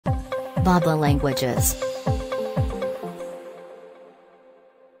bab.la languages.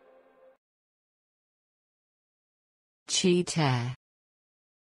 CHEETAH.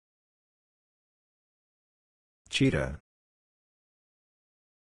 Cheetah.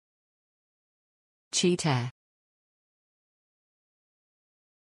 CHEETAH.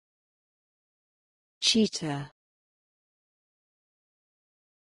 Cheetah.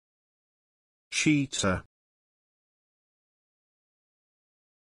 Cheetah.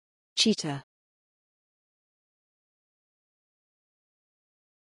 Cheetah.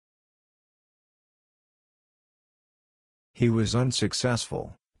 He was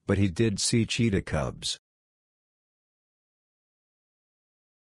unsuccessful, but he did see cheetah cubs.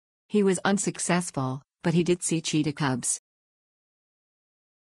 He was unsuccessful, but he did see cheetah cubs.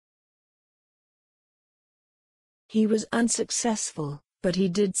 He was unsuccessful, but he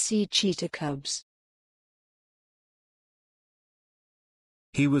did see cheetah cubs.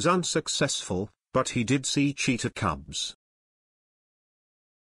 He was unsuccessful, but he did see cheetah cubs.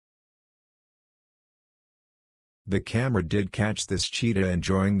 The camera did catch this cheetah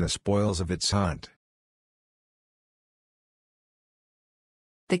enjoying the spoils of its hunt.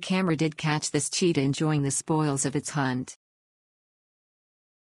 The camera did catch this cheetah enjoying the spoils of its hunt.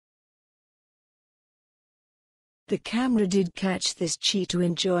 The camera did catch this cheetah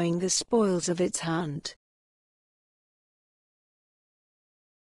enjoying the spoils of its hunt.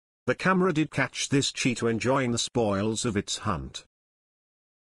 The camera did catch this cheetah enjoying the spoils of its hunt.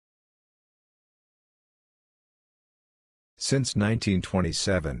 Since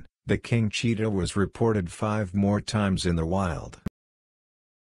 1927, the king cheetah was reported 5 more times in the wild.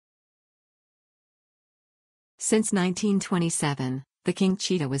 Since 1927, the king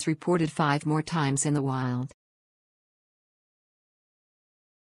cheetah was reported 5 more times in the wild.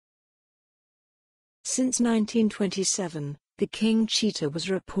 Since 1927, the king cheetah was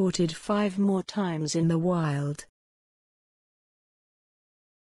reported 5 more times in the wild.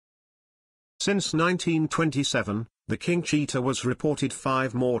 Since 1927, the king cheetah was reported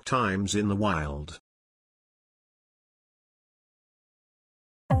 5 more times in the wild.